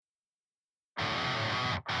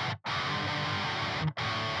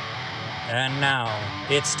And now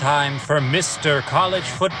it's time for Mr. College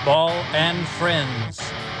Football and Friends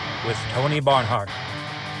with Tony Barnhart.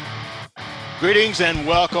 Greetings and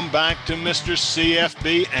welcome back to Mr.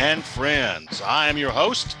 CFB and Friends. I am your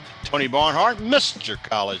host, Tony Barnhart, Mr.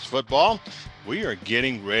 College Football. We are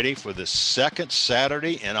getting ready for the second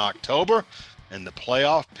Saturday in October, and the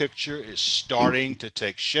playoff picture is starting to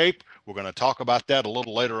take shape. We're going to talk about that a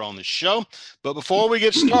little later on the show. But before we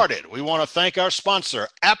get started, we want to thank our sponsor,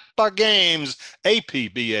 APBA Games,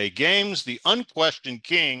 APBA Games, the unquestioned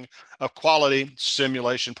king of quality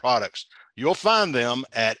simulation products. You'll find them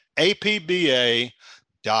at apba.com.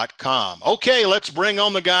 Okay, let's bring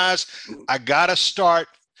on the guys. I got to start.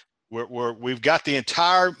 We've got the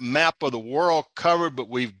entire map of the world covered, but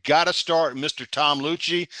we've got to start. Mr. Tom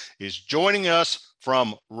Lucci is joining us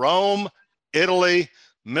from Rome, Italy.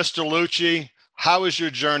 Mr. Lucci, how is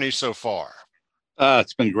your journey so far?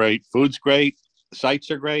 It's been great. Food's great. The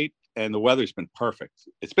sights are great. And the weather's been perfect.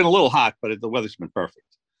 It's been a little hot, but the weather's been perfect.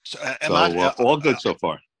 So all good so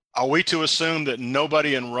far. Are we to assume that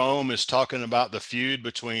nobody in Rome is talking about the feud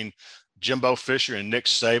between Jimbo Fisher and Nick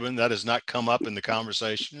Saban? That has not come up in the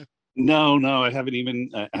conversation? No, I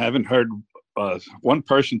haven't heard one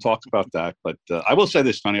person talk about that. But I will say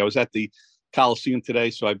this, Tony. I was at the Coliseum today,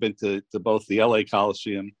 so I've been to both the LA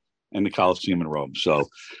Coliseum and the Coliseum in Rome. So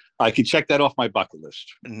I can check that off my bucket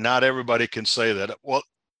list. Not everybody can say that. Well,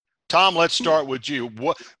 Tom, let's start with you.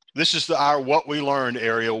 This is our What We Learned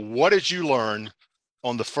area. What did you learn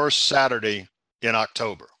on the first Saturday in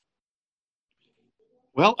October?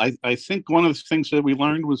 Well, I think one of the things that we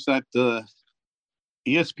learned was that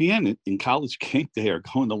ESPN in College Game Day are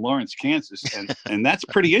going to Lawrence, Kansas, and that's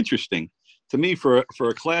pretty interesting to me for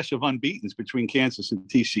a clash of unbeatens between Kansas and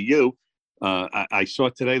TCU. I saw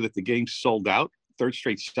today that the game's sold out, third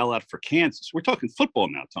straight sellout for Kansas. We're talking football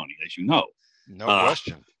now, Tony, as you know. No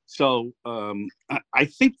question. So I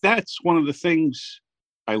think that's one of the things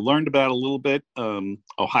I learned about a little bit.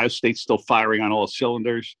 Ohio State's still firing on all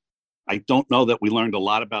cylinders. I don't know that we learned a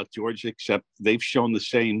lot about Georgia, except they've shown the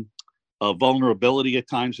same vulnerability at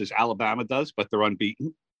times as Alabama does, but they're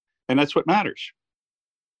unbeaten. And that's what matters.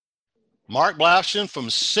 Mark Blaushin from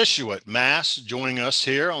Scituate, Mass, joining us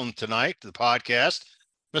here on tonight, the podcast.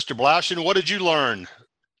 Mr. Blaushin, what did you learn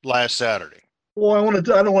last Saturday? Well, I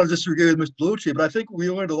don't want to disagree with Mr. Lucci, but I think we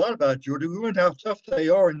learned a lot about Georgia. We learned how tough they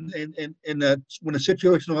are in that when the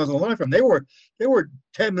situation was on the line for them. They were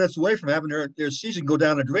 10 minutes away from having their season go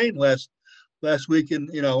down the drain last week in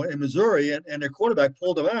Missouri, and their quarterback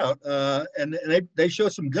pulled them out. And they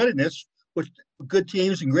showed some guttiness, which good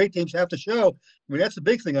teams and great teams have to show. I mean, that's the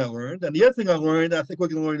big thing I learned. And the other thing I learned, I think we're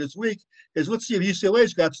going to learn this week, is let's see if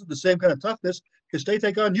UCLA's got the same kind of toughness, because they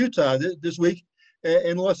take on Utah this week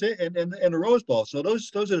in the Rose Bowl. So those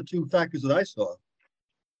are the two factors that I saw.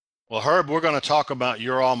 Well, Herb, we're going to talk about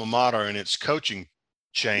your alma mater and its coaching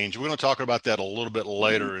change. We're going to talk about that a little bit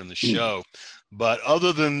later in the show. But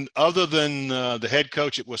other than the head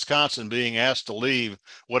coach at Wisconsin being asked to leave,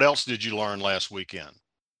 what else did you learn last weekend?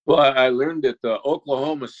 Well, I learned that the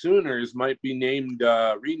Oklahoma Sooners might be renamed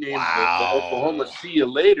the Oklahoma See You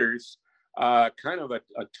Laters. Kind of a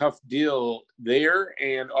tough deal there,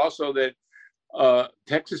 and also that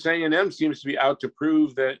Texas A&M seems to be out to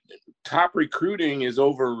prove that top recruiting is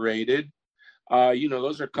overrated.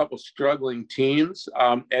 Those are a couple struggling teams.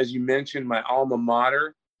 As you mentioned, my alma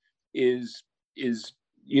mater is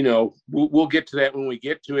we'll get to that when we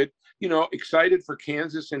get to it. Excited for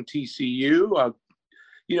Kansas and TCU.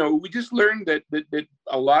 We just learned that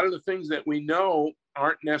a lot of the things that we know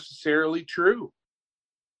aren't necessarily true.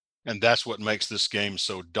 And that's what makes this game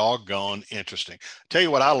so doggone interesting. Tell you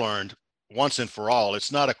what I learned once and for all,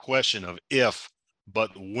 it's not a question of if,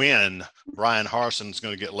 but when Brian Harsin's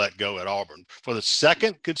going to get let go at Auburn. For the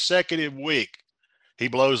second consecutive week, he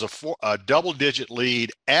blows a double-digit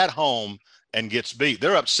lead at home and gets beat.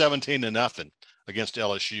 They're up 17-0 against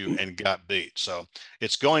LSU and got beat. So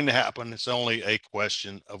it's going to happen. It's only a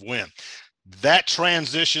question of when. That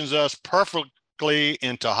transitions us perfectly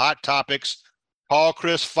into hot topics. Paul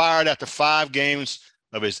Chryst fired after 5 games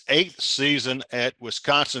of his 8th season at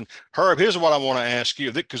Wisconsin. Herb, here's what I want to ask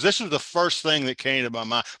you, because this is the first thing that came to my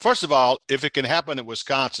mind. First of all, if it can happen at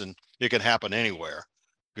Wisconsin, it can happen anywhere.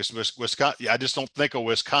 Because Wisconsin, I just don't think of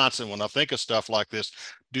Wisconsin when I think of stuff like this.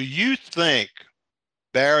 Do you think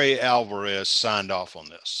Barry Alvarez signed off on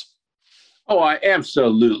this? Oh, I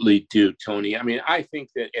absolutely do, Tony. I mean, I think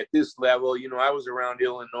that at this level, I was around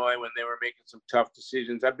Illinois when they were making some tough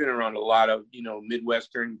decisions. I've been around a lot of,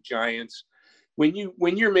 Midwestern giants. When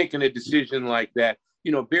you're making a decision like that,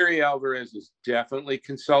 Barry Alvarez is definitely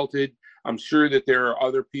consulted. I'm sure that there are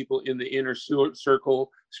other people in the inner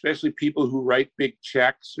circle, especially people who write big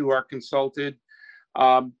checks, who are consulted.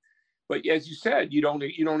 But as you said, you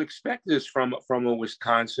don't expect this from a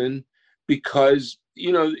Wisconsin, because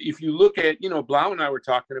if you look at Blau and I were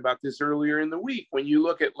talking about this earlier in the week. When you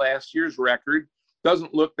look at last year's record,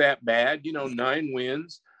 doesn't look that bad. 9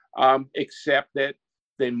 wins, except that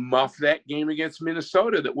they muffed that game against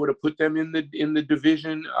Minnesota that would have put them in the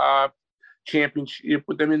division championship,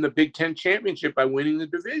 put them in the Big Ten championship by winning the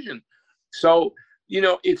division. So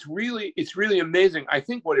it's really amazing. I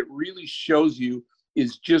think what it really shows you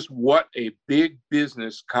is just what a big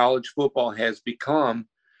business college football has become.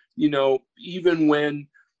 Even when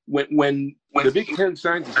the Big Ten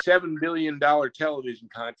signs a $7 billion television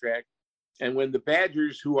contract, and when the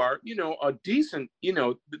Badgers, who are, a decent,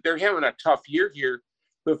 they're having a tough year here,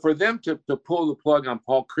 but for them to pull the plug on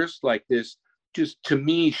Paul Chryst like this, just to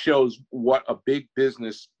me shows what a big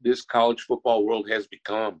business this college football world has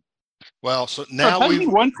become. Well, so now he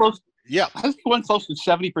won close. Yeah, hasn't he won close to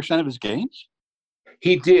 70% of his games?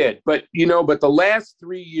 He did, but the last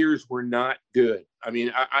 3 years were not good. I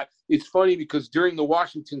mean, it's funny because during the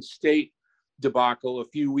Washington State debacle a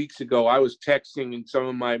few weeks ago, I was texting some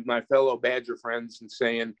of my fellow Badger friends and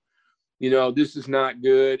saying, this is not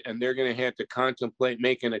good, and they're going to have to contemplate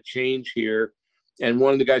making a change here. And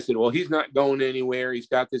one of the guys said, well, he's not going anywhere. He's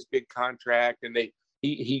got this big contract. And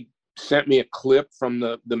he sent me a clip from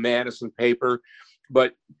the Madison paper.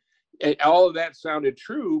 But all of that sounded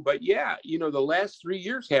true. But yeah, the last 3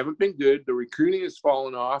 years haven't been good. The recruiting has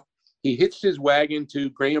fallen off. He hitched his wagon to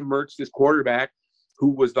Graham Mertz, this quarterback, who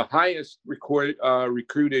was the highest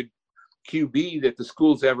recruited QB that the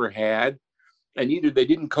school's ever had. And either they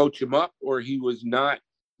didn't coach him up, or he was not,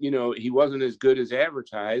 he wasn't as good as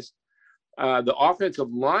advertised. The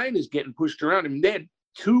offensive line is getting pushed around. I mean, they had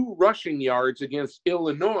 2 rushing yards against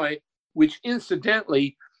Illinois, which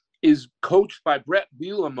incidentally is coached by Brett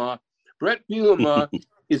Bielema. Brett Bielema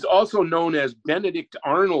is also known as Benedict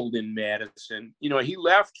Arnold in Madison. He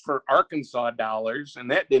left for Arkansas dollars, and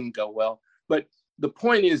that didn't go well. But the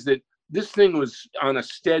point is that this thing was on a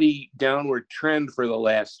steady downward trend for the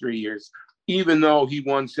last 3 years, even though he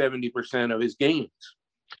won 70% of his games.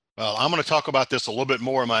 Well, I'm going to talk about this a little bit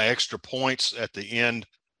more in my extra points at the end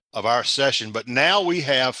of our session. But now we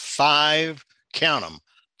have 5, count them,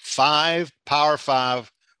 5 Power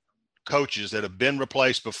 5 coaches that have been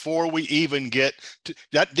replaced before we even get to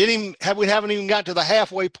that. We haven't even got to the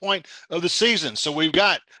halfway point of the season. So we've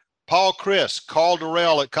got Paul Chryst, Carl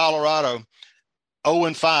Durrell at Colorado,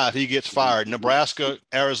 0-5. He gets fired. Nebraska,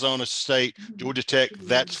 Arizona State, Georgia Tech.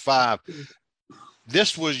 That's 5.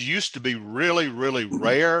 This used to be really, really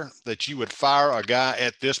rare that you would fire a guy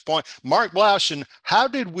at this point. Mark Blaudschun, how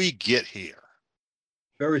did we get here?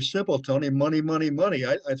 Very simple, Tony. Money, money, money.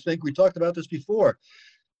 I think we talked about this before.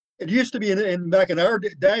 It used to be back in our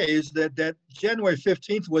days that January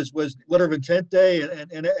 15th was letter of intent day,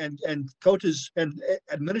 and coaches and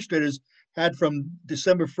administrators had from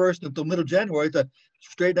December 1st until middle January to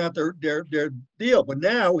straighten out their deal. But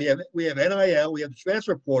now we have NIL, we have the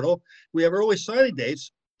transfer portal, we have early signing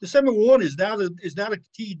dates. December 1 is now a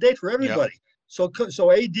key date for everybody. Yep.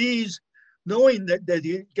 So ADs, knowing that they're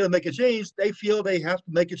going to make a change, they feel they have to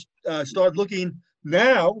make it start looking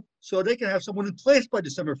now so they can have someone in place by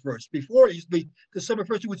December 1st. Before, it used to be December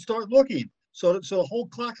 1st you would start looking. So the whole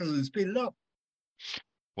clock has speeded up.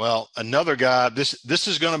 Well, another guy, this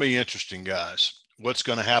is going to be interesting, guys. What's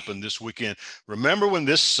going to happen this weekend? Remember when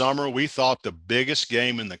this summer we thought the biggest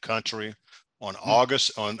game in the country on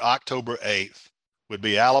October 8th would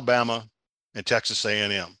be Alabama and Texas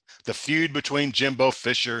A&M, the feud between Jimbo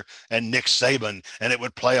Fisher and Nick Saban, and it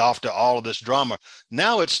would play off to all of this drama.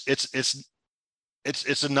 Now it's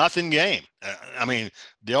a nothing game. I mean,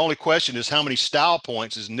 the only question is how many style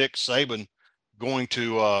points is Nick Saban going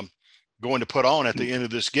to put on at the end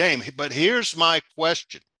of this game. But here's my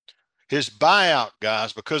question. His buyout,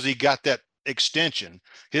 guys, because he got that extension,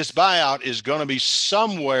 his buyout is going to be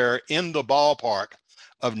somewhere in the ballpark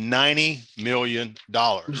of $90 million.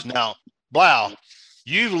 Now, Blau,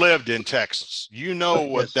 you've lived in Texas. You know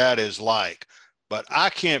what that is like. But I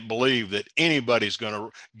can't believe that anybody's going to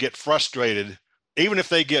get frustrated, even if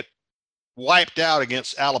they get wiped out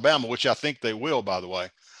against Alabama, which I think they will, by the way.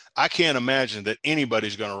 I can't imagine that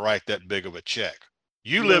anybody's going to write that big of a check.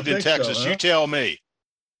 You lived in Texas. So, huh? You tell me.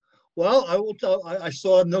 Well, I will tell. I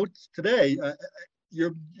saw a note today.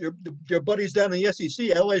 Your buddies down in the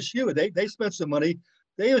SEC, LSU, they spent some money.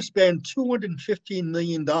 They have spent $215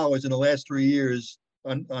 million in the last 3 years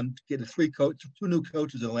on getting two new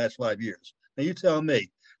coaches in the last 5 years. Now you tell me.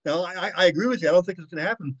 Now, I agree with you. I don't think it's going to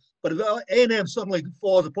happen. But if A&M suddenly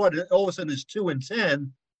falls apart and all of a sudden is 2-10,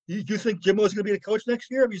 you think Jimbo's going to be the coach next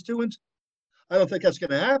year if he's 2-10? I don't think that's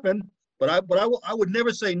going to happen. But I would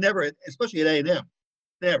never say never, especially at A&M.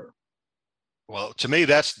 Never. Well, to me,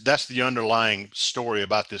 that's the underlying story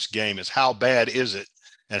about this game is how bad is it,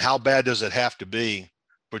 and how bad does it have to be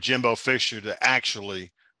for Jimbo Fisher to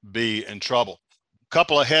actually be in trouble? A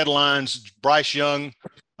couple of headlines: Bryce Young,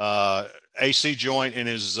 AC joint in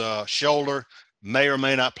his shoulder, may or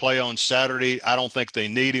may not play on Saturday. I don't think they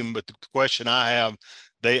need him, but the question I have,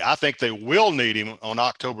 I think they will need him on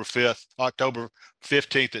October 5th, October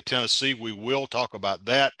 15th at Tennessee. We will talk about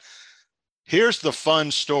that. Here's the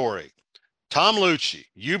fun story. Tom Lucci,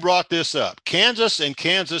 you brought this up. Kansas and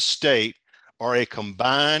Kansas State are a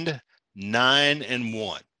combined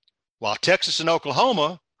 9-1, while Texas and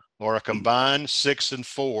Oklahoma are a combined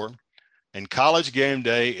 6-4. And College Game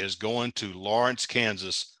Day is going to Lawrence,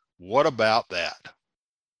 Kansas. What about that?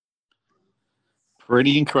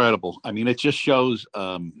 Pretty incredible. I mean, it just shows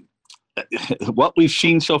what we've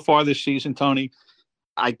seen so far this season, Tony.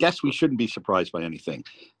 I guess we shouldn't be surprised by anything.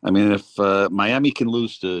 I mean, if Miami can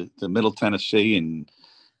lose to Middle Tennessee, and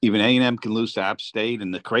even A&M can lose to App State,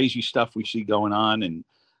 and the crazy stuff we see going on, and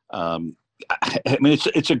I mean,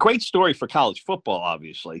 it's a great story for college football,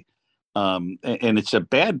 obviously, and it's a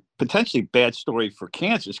potentially bad story for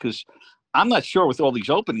Kansas, because I'm not sure with all these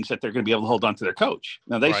openings that they're going to be able to hold on to their coach.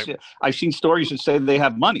 Now, I've seen stories that say they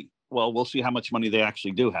have money. Well, we'll see how much money they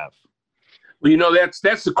actually do have. Well,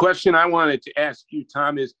 that's the question I wanted to ask you,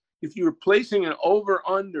 Tom, is if you were placing an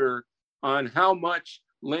over-under on how much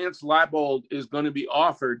Lance Leibold is going to be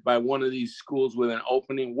offered by one of these schools with an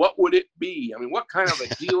opening, what would it be? I mean, what kind of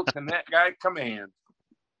a deal can that guy command?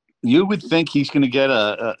 You would think he's going to get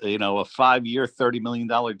a 5-year, $30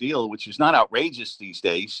 million deal, which is not outrageous these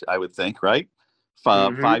days, I would think, right?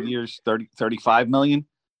 5 years, 35 million.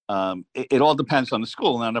 It all depends on the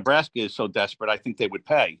school. Now, Nebraska is so desperate, I think they would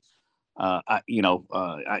pay.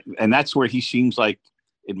 And that's where he seems like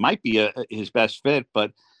it might be his best fit,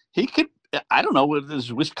 but he could, I don't know,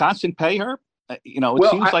 does Wisconsin pay her?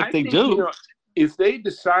 Seems like they do. If they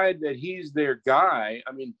decide that he's their guy,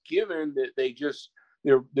 I mean, given that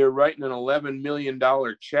they're writing an $11 million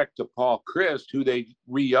check to Paul Chryst, who they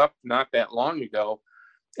re-upped not that long ago.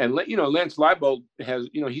 And, Lance Leibold has,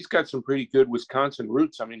 he's got some pretty good Wisconsin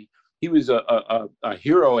roots. I mean, he was a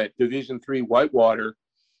hero at Division III Whitewater.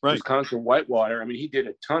 Right. Wisconsin Whitewater. I mean, he did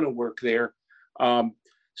a ton of work there.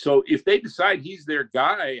 So if they decide he's their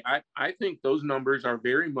guy, I think those numbers are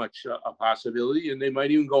very much a possibility, and they might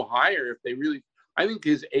even go higher if they really. I think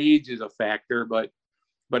his age is a factor, but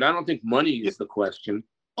I don't think money is the question.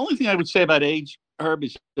 Only thing I would say about age, Herb,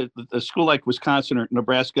 is that a school like Wisconsin or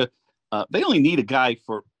Nebraska, they only need a guy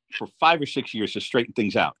for 5 or 6 years to straighten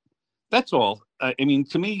things out. That's all. I mean,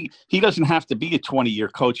 to me, he doesn't have to be a 20-year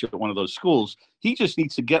coach at one of those schools. He just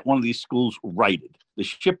needs to get one of these schools righted. The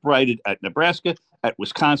ship righted at Nebraska, at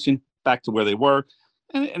Wisconsin, back to where they were.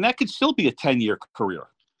 And that could still be a 10-year career.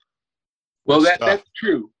 Well, that's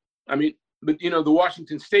true. I mean, but, the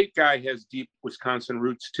Washington State guy has deep Wisconsin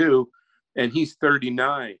roots, too, and he's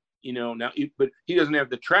 39, now, but he doesn't have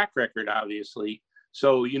the track record, obviously.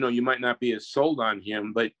 So, you might not be as sold on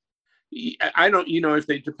him, but I don't, if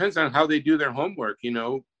they depends on how they do their homework,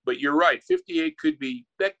 but you're right. 58 could be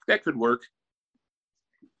that could work.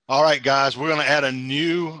 All right, guys, we're going to add a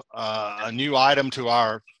new item to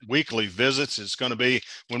our weekly visits. It's going to be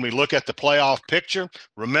when we look at the playoff picture.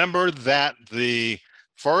 Remember that the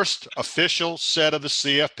first official set of the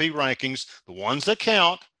CFP rankings, the ones that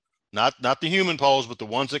count, not the human polls, but the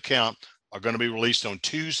ones that count, are going to be released on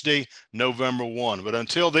Tuesday, November 1. But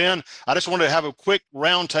until then, I just wanted to have a quick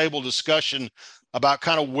roundtable discussion about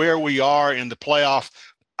kind of where we are in the playoff.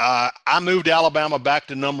 I moved Alabama back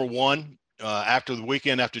to number 1 after the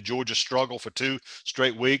weekend, after Georgia struggled for 2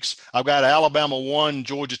 straight weeks. I've got Alabama 1,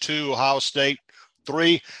 Georgia 2, Ohio State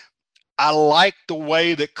 3. I like the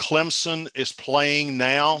way that Clemson is playing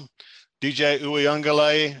now. DJ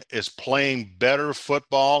Uiagalelei is playing better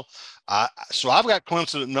football. So I've got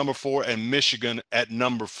Clemson at number 4 and Michigan at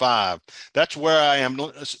number 5. That's where I am.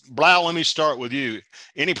 Blau, let me start with you.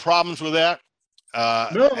 Any problems with that?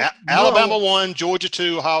 No. Alabama 1, Georgia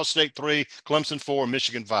 2, Ohio State 3, Clemson 4,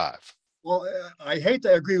 Michigan 5. Well, I hate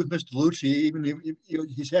to agree with Mr. Lucci, even if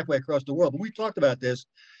he's halfway across the world. But we talked about this.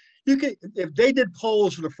 If they did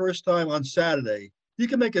polls for the first time on Saturday, you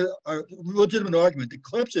can make a legitimate argument that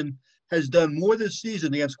Clemson has done more this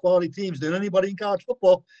season against quality teams than anybody in college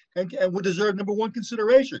football and would deserve number 1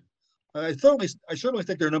 consideration. I certainly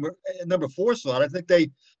think they're number 4 slot. I think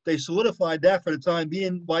they solidified that for the time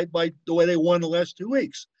being by the way they won the last 2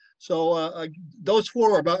 weeks. So those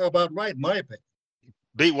 4 are about right in my opinion.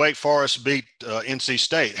 Beat Wake Forest, beat NC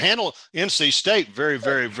State. Handle NC State very,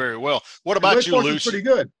 very, very well. What about Wake you, Forest Luce? Is pretty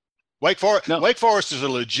good. Wake Forest is a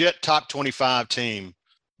legit top 25 team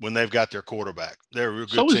when they've got their quarterback. They're a real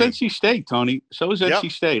good team. So is NC State, Tony. So is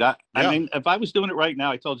NC State. I mean, if I was doing it right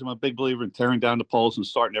now, I told you I'm a big believer in tearing down the polls and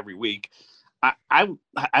starting every week. I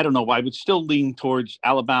don't know why. I would still lean towards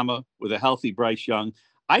Alabama with a healthy Bryce Young.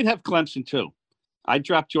 I'd have Clemson too. I'd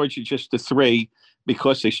drop Georgia just to 3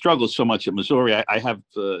 because they struggled so much at Missouri. I have,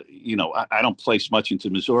 I don't place much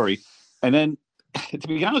into Missouri. And then, to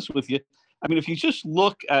be honest with you, I mean, if you just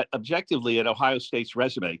look at objectively at Ohio State's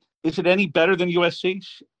resume, is it any better than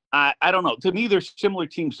USC's? I don't know. To me, they're similar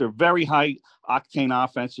teams. They're very high octane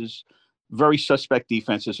offenses, very suspect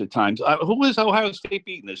defenses at times. Who is Ohio State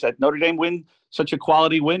beating? Is that Notre Dame win such a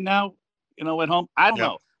quality win now, at home? I don't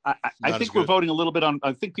know. I think we're voting a little bit on,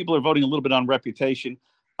 I think people are voting a little bit on reputation.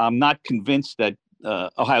 I'm not convinced that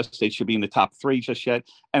Ohio State should be in the top 3 just yet.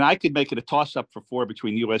 And I could make it a toss up for 4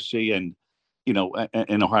 between USC and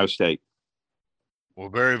Ohio State. Well,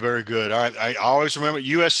 very, very good. All right. I always remember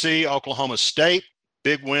USC, Oklahoma State,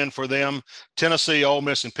 big win for them. Tennessee, Ole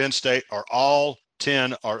Miss, and Penn State are all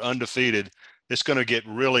 10 are undefeated. It's going to get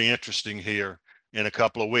really interesting here in a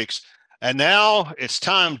couple of weeks. And now it's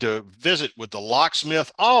time to visit with the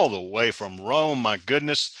locksmith all the way from Rome. My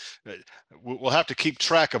goodness. We'll have to keep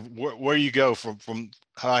track of where you go from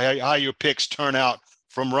how your picks turn out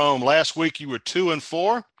from Rome. Last week you were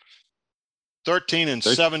 2-4,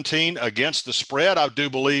 13-17 against the spread. I do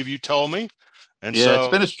believe you told me. And it's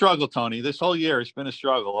been a struggle, Tony. This whole year it's been a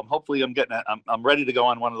struggle. I'm ready to go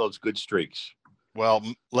on one of those good streaks. Well,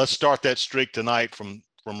 let's start that streak tonight from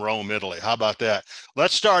Rome, Italy. How about that?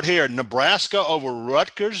 Let's start here. Nebraska over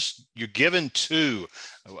Rutgers. You're given 2.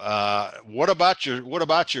 What about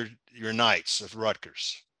your Knights of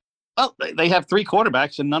Rutgers? Well, they have 3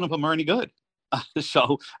 quarterbacks and none of them are any good.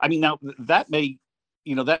 So, I mean, now that may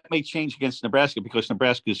change against Nebraska because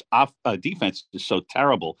Nebraska's defense is so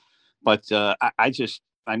terrible. But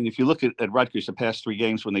if you look at Rutgers the past 3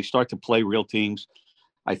 games, when they start to play real teams,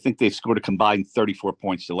 I think they've scored a combined 34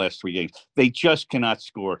 points the last 3 games. They just cannot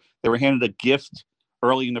score. They were handed a gift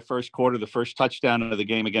early in the first quarter, the first touchdown of the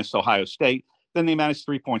game against Ohio State. Then they managed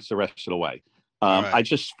 3 points the rest of the way. Right. I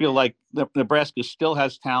just feel like Nebraska still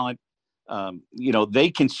has talent. They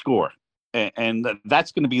can score. And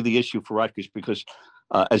that's going to be the issue for Rutgers because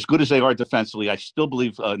as good as they are defensively, I still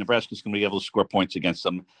believe Nebraska's going to be able to score points against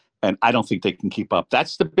them. And I don't think they can keep up.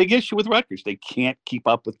 That's the big issue with Rutgers. They can't keep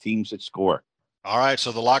up with teams that score. All right,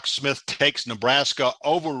 so the locksmith takes Nebraska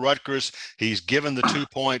over Rutgers. He's given the 2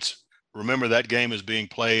 points. Remember, that game is being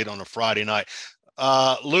played on a Friday night.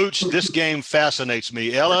 Luch, this game fascinates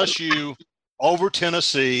me. LSU over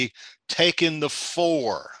Tennessee, taking the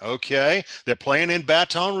 4. Okay, they're playing in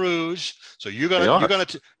Baton Rouge, so you're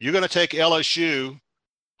gonna take LSU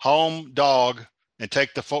home dog and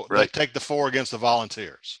take the 4. Right. Take the 4 against the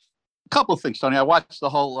Volunteers. Couple of things, Tony. I watched the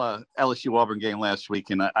whole LSU Auburn game last week,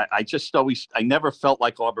 and I never felt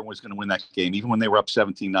like Auburn was going to win that game, even when they were up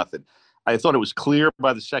 17-0. I thought it was clear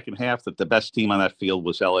by the second half that the best team on that field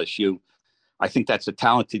was LSU. I think that's a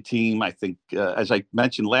talented team. I think, as I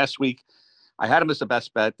mentioned last week, I had them as the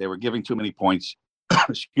best bet. They were giving too many points.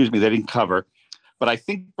 Excuse me, they didn't cover. But I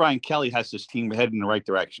think Brian Kelly has this team headed in the right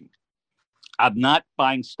direction. I'm not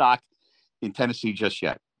buying stock in Tennessee just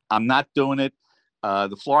yet. I'm not doing it.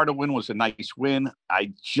 The Florida win was a nice win.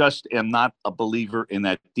 I just am not a believer in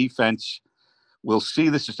that defense. We'll see.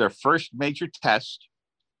 This is their first major test,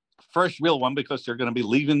 first real one, because they're going to be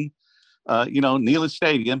leaving, Neyland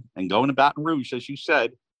Stadium and going to Baton Rouge, as you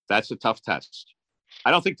said. That's a tough test.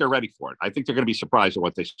 I don't think they're ready for it. I think they're going to be surprised at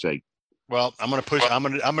what they say. Well, I'm going to push. I'm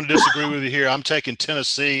going to disagree with you here. I'm taking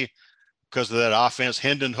Tennessee because of that offense.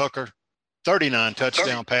 Hendon Hooker, 39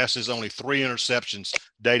 touchdown passes, only 3 interceptions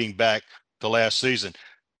dating back to last season.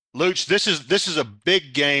 Luch, this is a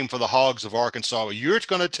big game for the Hogs of Arkansas. You're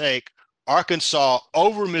going to take Arkansas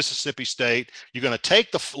over Mississippi State. You're going to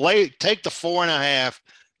take the 4.5.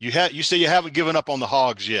 You say you haven't given up on the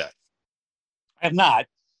Hogs yet. I have not.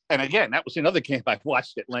 And again, that was another game I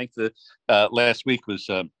watched at length last week was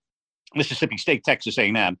Mississippi State, Texas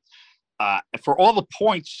A&M. For all the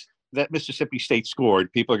points that Mississippi State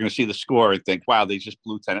scored, people are going to see the score and think, wow, they just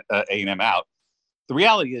blew A&M out. The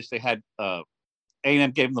reality is they had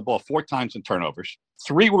A&M gave them the ball 4 times in turnovers.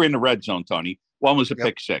 3 were in the red zone, Tony. 1 was a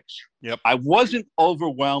pick 6. Yep. I wasn't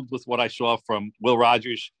overwhelmed with what I saw from Will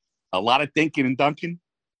Rogers. A lot of dinking and dunking.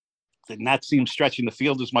 did not see him stretching the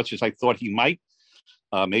field as much as I thought he might.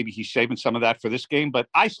 Maybe he's saving some of that for this game, but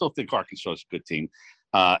I still think Arkansas is a good team.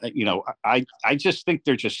 I just think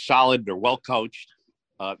they're just solid. They're well coached.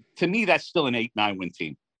 To me, that's still an 8-9 win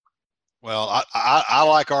team. Well, I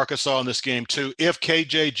like Arkansas in this game too. If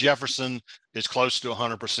KJ Jefferson is close to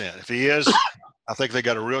 100%, if he is, I think they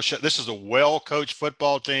got a real shot. This is a well-coached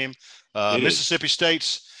football team. Mississippi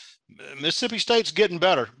State's getting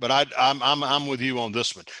better, but I'm with you on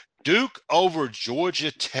this one. Duke over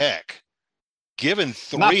Georgia Tech, given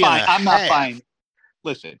 3.5. I'm not buying.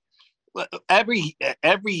 Listen, every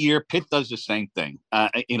year Pitt does the same thing.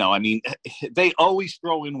 They always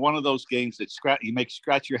throw in one of those games that you make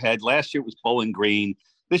scratch your head. Last year it was Bowling Green.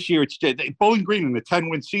 This year it's Bowling Green in the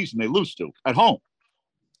 10-win season they lose to at home,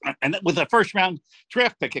 and with a first-round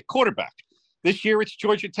draft pick at quarterback. This year it's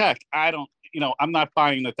Georgia Tech. I'm not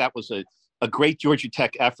buying that was a great Georgia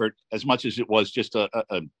Tech effort as much as it was just a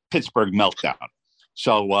Pittsburgh meltdown.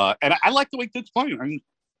 So, and I like the way Duke's playing. I mean,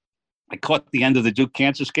 I caught the end of the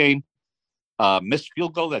Duke-Kansas game. Missed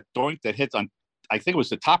field goal that hit on, I think it was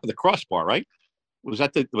the top of the crossbar, right? Was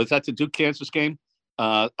that the Duke-Kansas game?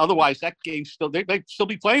 Otherwise, that game they'd still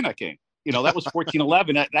be playing that game. That was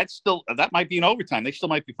 14-11. That might be in overtime. They still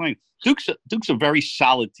might be playing. Duke's a very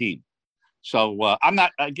solid team. So I'm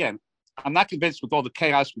not convinced with all the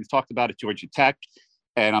chaos we've talked about at Georgia Tech,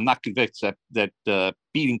 and I'm not convinced that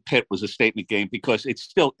beating Pitt was a statement game because it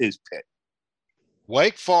still is Pitt.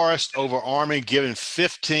 Wake Forest over Army, given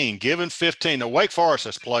 15. Now, Wake Forest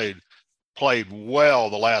has played well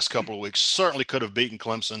the last couple of weeks. Certainly could have beaten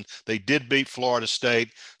Clemson. They did beat Florida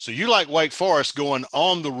State. So you like Wake Forest going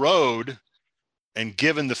on the road and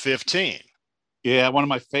given the 15. Yeah, one of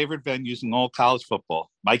my favorite venues in all college football,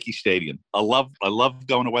 Michie Stadium. I love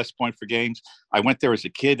going to West Point for games. I went there as a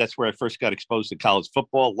kid. That's where I first got exposed to college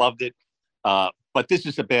football. Loved it. But this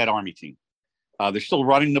is a bad Army team. They're still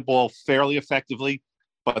running the ball fairly effectively,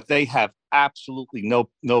 but they have absolutely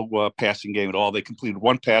no passing game at all. They completed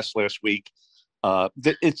one pass last week.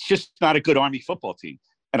 It's just not a good Army football team.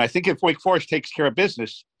 And I think if Wake Forest takes care of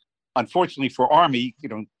business, unfortunately for Army,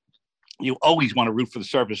 you always want to root for the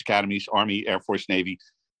service academies, Army, Air Force, Navy.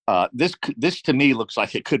 This to me looks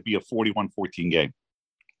like it could be a 41-14 game.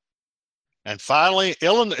 And finally,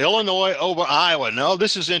 Illinois over Iowa. No,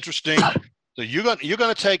 this is interesting. So you're going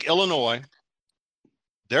to take Illinois.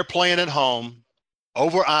 They're playing at home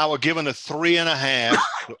over Iowa, given a 3.5.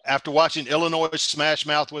 After watching Illinois smash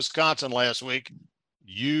mouth Wisconsin last week,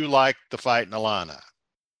 you like the fight in Illini.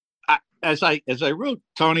 As I wrote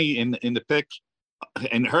Tony in the picks,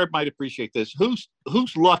 and Herb might appreciate this. Who's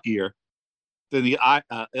luckier than the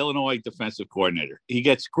Illinois defensive coordinator? He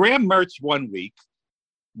gets Graham Mertz one week,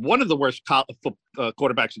 one of the worst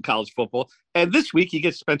quarterbacks in college football, and this week he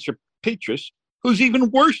gets Spencer Petras, who's even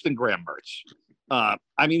worse than Graham Mertz.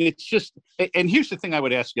 It's just. And here's the thing I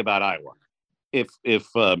would ask you about Iowa: if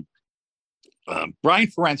Brian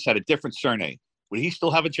Ferentz had a different surname, would he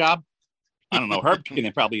still have a job? I don't know. Herb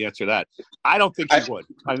can probably answer that. I don't think he would.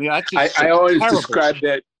 I mean, I always describe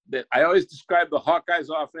that I always describe the Hawkeyes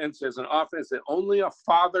offense as an offense that only a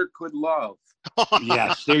father could love.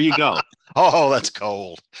 Yes, there you go. Oh, that's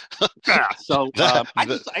cold. Yeah. So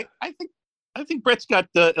I think Brett's got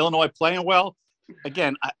Illinois playing well.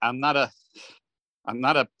 Again, I'm not a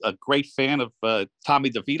great fan of Tommy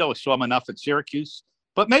DeVito. I saw him enough at Syracuse,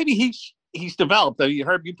 but maybe he's developed.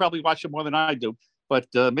 Herb, you probably watch him more than I do. But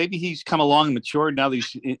maybe he's come along and matured. Now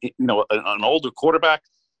he's, an older quarterback.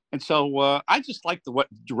 And so I just like what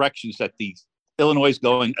directions that the Illinois is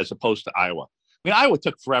going as opposed to Iowa. I mean, Iowa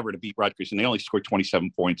took forever to beat Rutgers, and they only scored 27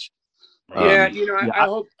 points. Yeah, I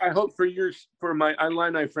hope for my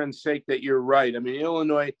Illini friend's sake that you're right. I mean,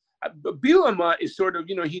 Illinois, Bielema is sort of,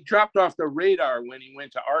 he dropped off the radar when he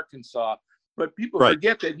went to Arkansas. But people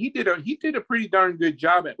forget that he did a pretty darn good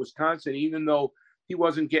job at Wisconsin, even though he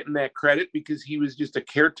wasn't getting that credit because he was just a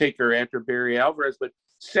caretaker after Barry Alvarez. But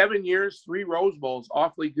 7 years, 3 Rose Bowls,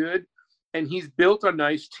 awfully good. And he's built a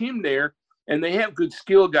nice team there, and they have good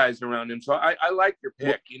skill guys around him. So I like your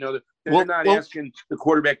pick. They're not asking the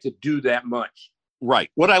quarterback to do that much. Right.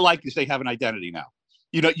 What I like is they have an identity now.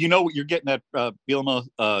 You know what you're getting at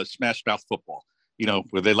Bielema smash mouth football,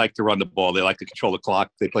 where they like to run the ball. They like to control the clock.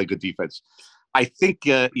 They play good defense. I think,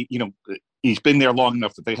 he's been there long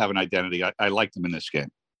enough that they have an identity. I like them in this game.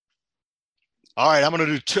 All right, I'm going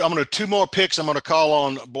to do 2 more picks. I'm going to call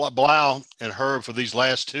on Blau and Herb for these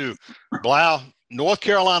last 2. Blau, North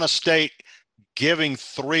Carolina State giving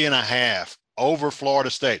 3.5 over Florida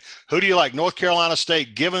State. Who do you like? North Carolina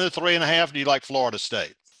State giving the 3.5? Do you like Florida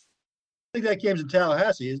State? I think that game's in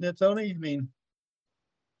Tallahassee, isn't it, Tony? I mean,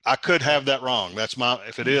 I could have that wrong.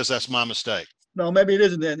 If it is, that's my mistake. No, maybe it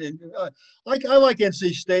isn't. I like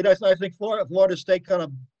NC State. I think Florida State kind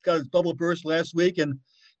of got a double burst last week, and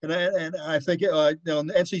I think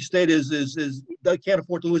NC State is they can't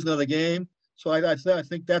afford to lose another game. So I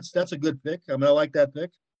think that's a good pick. I mean, I like that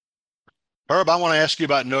pick. Herb, I want to ask you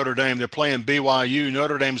about Notre Dame. They're playing BYU.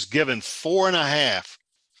 Notre Dame's given 4.5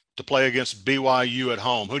 to play against BYU at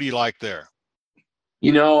home. Who do you like there?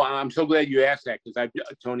 I'm so glad you asked that because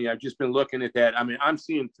Tony, I've just been looking at that. I mean, I'm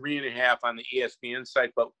seeing 3.5 on the ESPN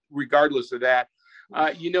site, but regardless of that,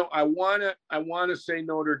 I wanna say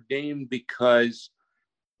Notre Dame because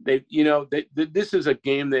this is a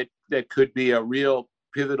game that could be a real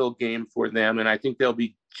pivotal game for them, and I think they'll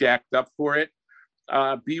be jacked up for it.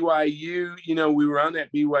 BYU, we were on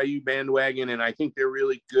that BYU bandwagon, and I think they're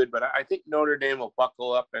really good, but I think Notre Dame will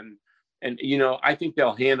buckle up and I think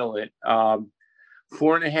they'll handle it.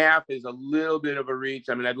 4.5 is a little bit of a reach.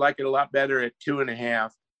 I mean, I'd like it a lot better at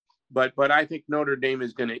 2.5, but I think Notre Dame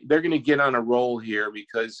they're going to get on a roll here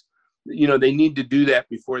because, they need to do that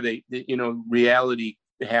before reality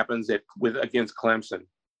happens against Clemson.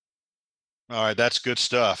 All right. That's good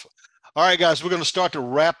stuff. All right, guys, we're going to start to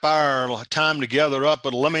wrap our time together up,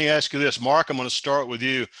 but let me ask you this. Mark, I'm going to start with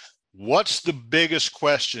you. What's the biggest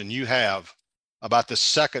question you have about the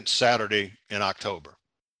second Saturday in October?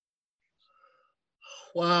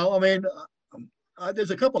 Well, I mean,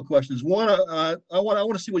 there's a couple of questions. One, I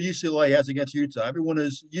want to see what UCLA has against Utah.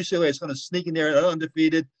 UCLA is kind of sneaking there,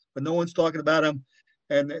 undefeated, but no one's talking about them,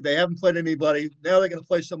 and they haven't played anybody. Now they're going to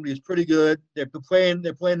play somebody who's pretty good. They're playing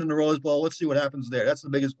in the Rose Bowl. Let's see what happens there. That's the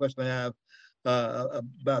biggest question I have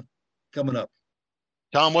about coming up.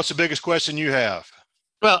 Tom, what's the biggest question you have?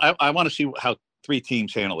 Well, I want to see how 3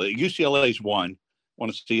 teams handle it. UCLA's one.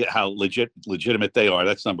 Want to see how legitimate they are.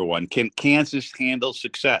 That's number one. Can Kansas handle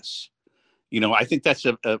success? I think that's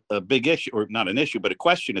a big issue, or not an issue, but a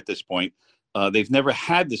question at this point. They've never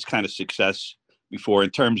had this kind of success before in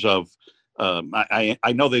terms of,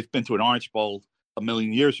 I know they've been to an Orange Bowl a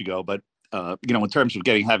million years ago, but, in terms of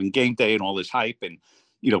having game day and all this hype and,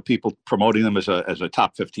 people promoting them as a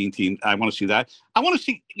top 15 team. I want to see that. I want to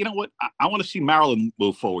see, I want to see Maryland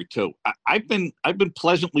move forward too. I've been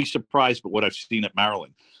pleasantly surprised by what I've seen at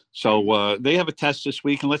Maryland. So they have a test this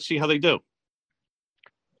week, and let's see how they do.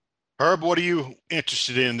 Herb, what are you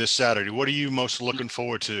interested in this Saturday? What are you most looking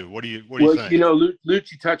forward to? What do you think?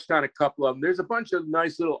 Lucci touched on a couple of them. There's a bunch of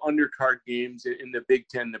nice little undercard games in the Big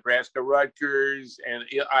Ten: Nebraska, Rutgers, and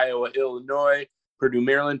Iowa, Illinois, Purdue,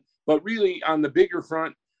 Maryland. But really, on the bigger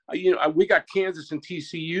front, we got Kansas and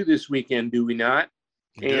TCU this weekend, do we not?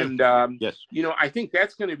 And yes, I think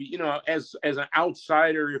that's going to be, as an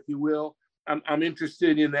outsider, if you will, I'm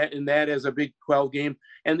interested in that as a Big 12 game.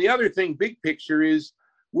 And the other thing, big picture, is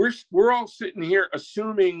we're all sitting here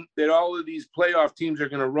assuming that all of these playoff teams are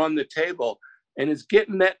going to run the table, and it's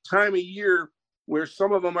getting that time of year where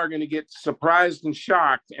some of them are going to get surprised and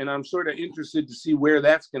shocked. And I'm sort of interested to see where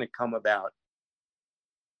that's going to come about.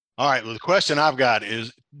 All right. Well, the question I've got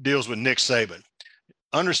deals with Nick Saban.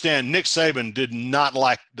 Understand, Nick Saban did not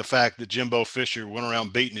like the fact that Jimbo Fisher went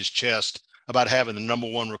around beating his chest about having the number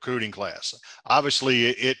 1 recruiting class. Obviously,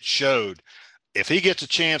 it showed. If he gets a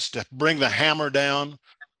chance to bring the hammer down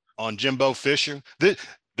on Jimbo Fisher,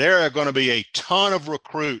 there are going to be a ton of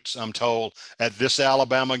recruits, I'm told, at this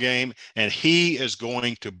Alabama game, and he is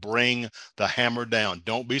going to bring the hammer down.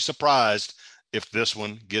 Don't be surprised if this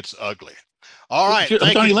one gets ugly. All right.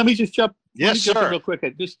 Tony, let me just jump. Yes, sir. Real quick,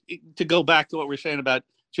 just to go back to what we're saying about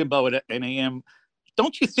Jimbo at NAM.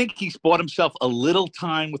 Don't you think he's bought himself a little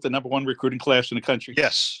time with the number 1 recruiting class in the country?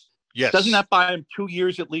 Yes. Doesn't that buy him 2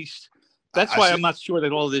 years at least? That's why I'm not sure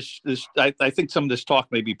that all this I think some of this talk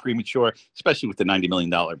may be premature, especially with the $90 million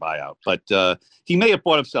buyout. But he may have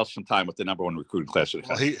bought himself some time with the number 1 recruiting class in the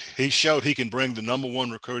country. Well, he showed he can bring the number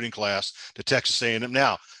 1 recruiting class to Texas A&M.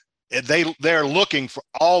 Now, they're looking for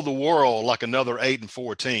all the world like another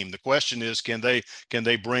 8-4 team. The question is, can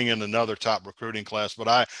they bring in another top recruiting class? But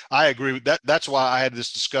I agree with that. That's why I had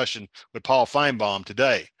this discussion with Paul Feinbaum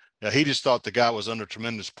today. Now, he just thought the guy was under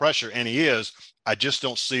tremendous pressure, and he is. I just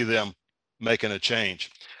don't see them making a change.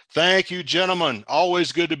 Thank you, gentlemen.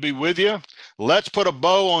 Always good to be with you. Let's put a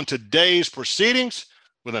bow on today's proceedings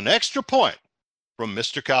with an extra point from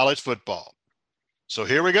Mr. College Football. So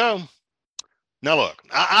here we go. Now, look,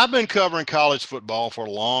 I've been covering college football for a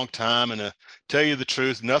long time, and to tell you the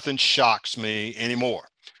truth, nothing shocks me anymore.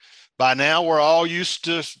 By now, we're all used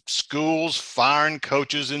to schools firing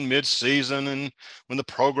coaches in midseason and when the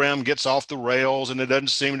program gets off the rails and there doesn't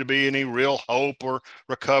seem to be any real hope or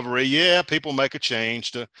recovery. Yeah, people make a change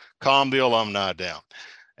to calm the alumni down.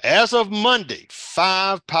 As of Monday,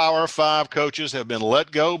 5 Power 5 coaches have been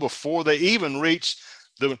let go before they even reach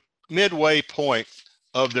the midway point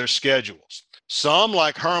of their schedules. Some,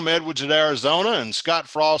 like Herm Edwards at Arizona and Scott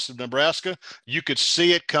Frost of Nebraska, you could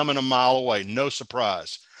see it coming a mile away. No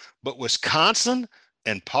surprise. But Wisconsin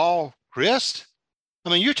and Paul Chryst? I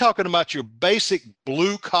mean, you're talking about your basic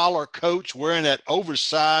blue-collar coach wearing that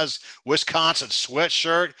oversized Wisconsin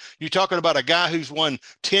sweatshirt. You're talking about a guy who's won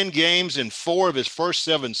 10 games in 4 of his first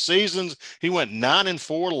 7 seasons. He went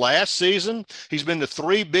 9-4 last season. He's been to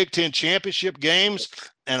 3 Big Ten championship games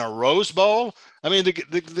and a Rose Bowl. I mean,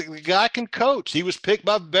 the guy can coach. He was picked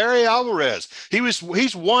by Barry Alvarez.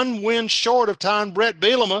 He's 1 win short of tying Brett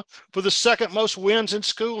Bielema for the second most wins in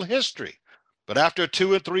school history. But after a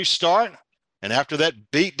 2-3 start, and after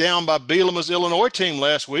that beat down by Bielema's Illinois team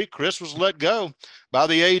last week, Chris was let go by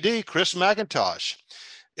the AD, Chris McIntosh.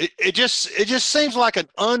 It just seems like an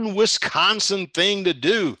un-Wisconsin thing to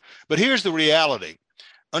do. But here's the reality.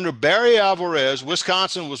 Under Barry Alvarez,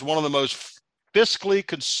 Wisconsin was one of the most fiscally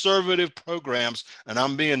conservative programs, and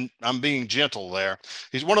I'm being gentle there.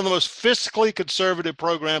 He's one of the most fiscally conservative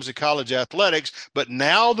programs in college athletics, but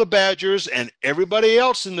now the Badgers and everybody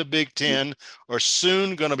else in the Big Ten are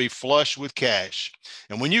soon going to be flush with cash.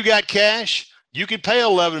 And when you got cash, you can pay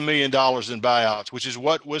 $11 million in buyouts, which is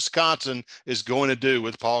what Wisconsin is going to do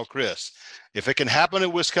with Paul Chryst. If it can happen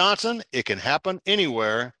at Wisconsin, it can happen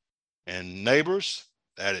anywhere. And neighbors,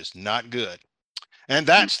 that is not good. And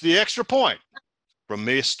that's the extra point from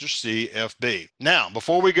Mr. CFB. Now,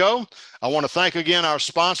 before we go, I want to thank again our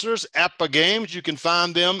sponsors, APBA Games. You can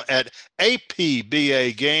find them at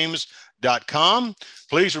apbagames.com.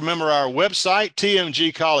 Please remember our website,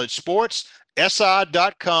 TMG College Sports,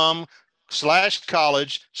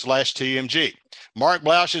 si.com/college/TMG. Mark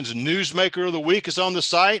Blaushin's Newsmaker of the Week is on the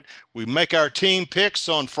site. We make our team picks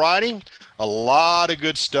on Friday. A lot of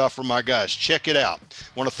good stuff from our guys. Check it out. I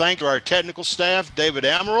want to thank our technical staff, David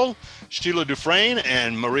Amaral, Sheila Dufresne,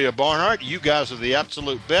 and Maria Barnhart. You guys are the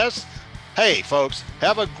absolute best. Hey, folks,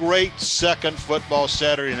 have a great second football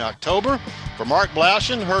Saturday in October. For Mark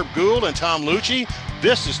Blaushin, Herb Gould, and Tom Lucci,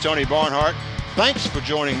 this is Tony Barnhart. Thanks for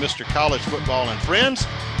joining Mr. College Football and Friends.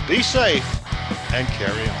 Be safe and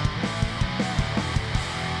carry on.